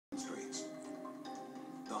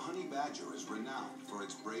honey badger is renowned for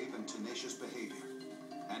its brave and tenacious behavior.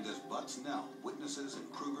 And as Bud Snell witnesses in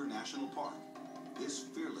Kruger National Park, this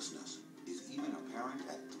fearlessness is even apparent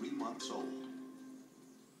at 3 months old.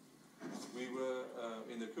 We were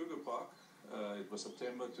in the Kruger Park. It was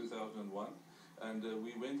September 2001, and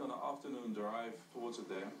we went on an afternoon drive towards the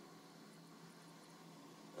dam.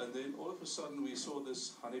 And then all of a sudden we saw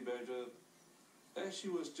this honey badger. As she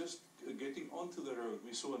was just getting onto the road,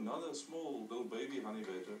 we saw another small little baby honey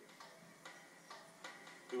badger.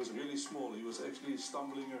 It was really small. He was actually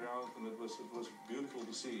stumbling around, and it was beautiful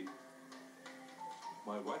to see.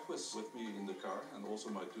 My wife was with me in the car, and also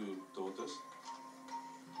my 2 daughters.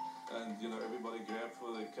 And you know, everybody grabbed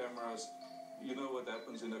for the cameras. You know what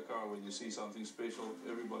happens in a car when you see something special.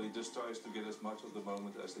 Everybody just tries to get as much of the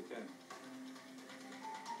moment as they can.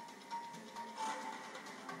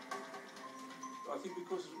 I think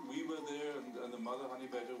because we were there and the mother honey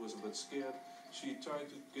badger was a bit scared, she tried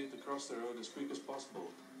to get across the road as quick as possible.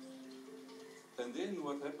 And then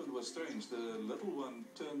what happened was strange. The little one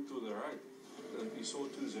turned to the right, and he saw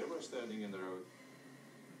 2 zebras standing in the road.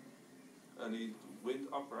 And he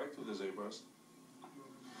went up right to the zebras.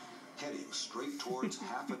 Heading straight towards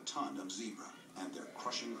half a ton of zebra and their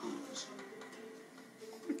crushing hooves.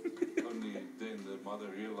 Only then the mother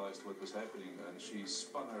realized what was happening, and she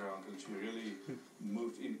spun around and she really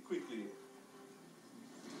moved in quickly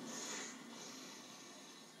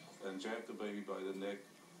and jabbed the baby by the neck.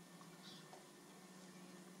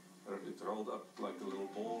 It rolled up like a little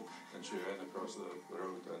ball, and she ran across the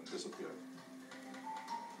road and disappeared.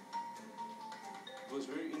 It was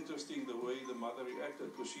very interesting the way the mother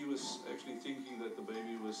reacted, because she was actually thinking that the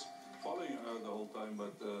baby was following her the whole time,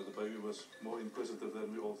 but the baby was more inquisitive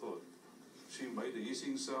than we all thought. She made a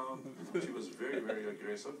hissing sound. She was very, very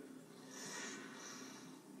aggressive.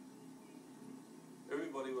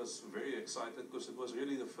 Everybody was very excited because it was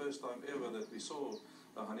really the first time ever that we saw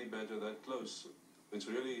a honey badger that close. It's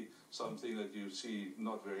really something that you see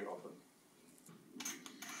not very often.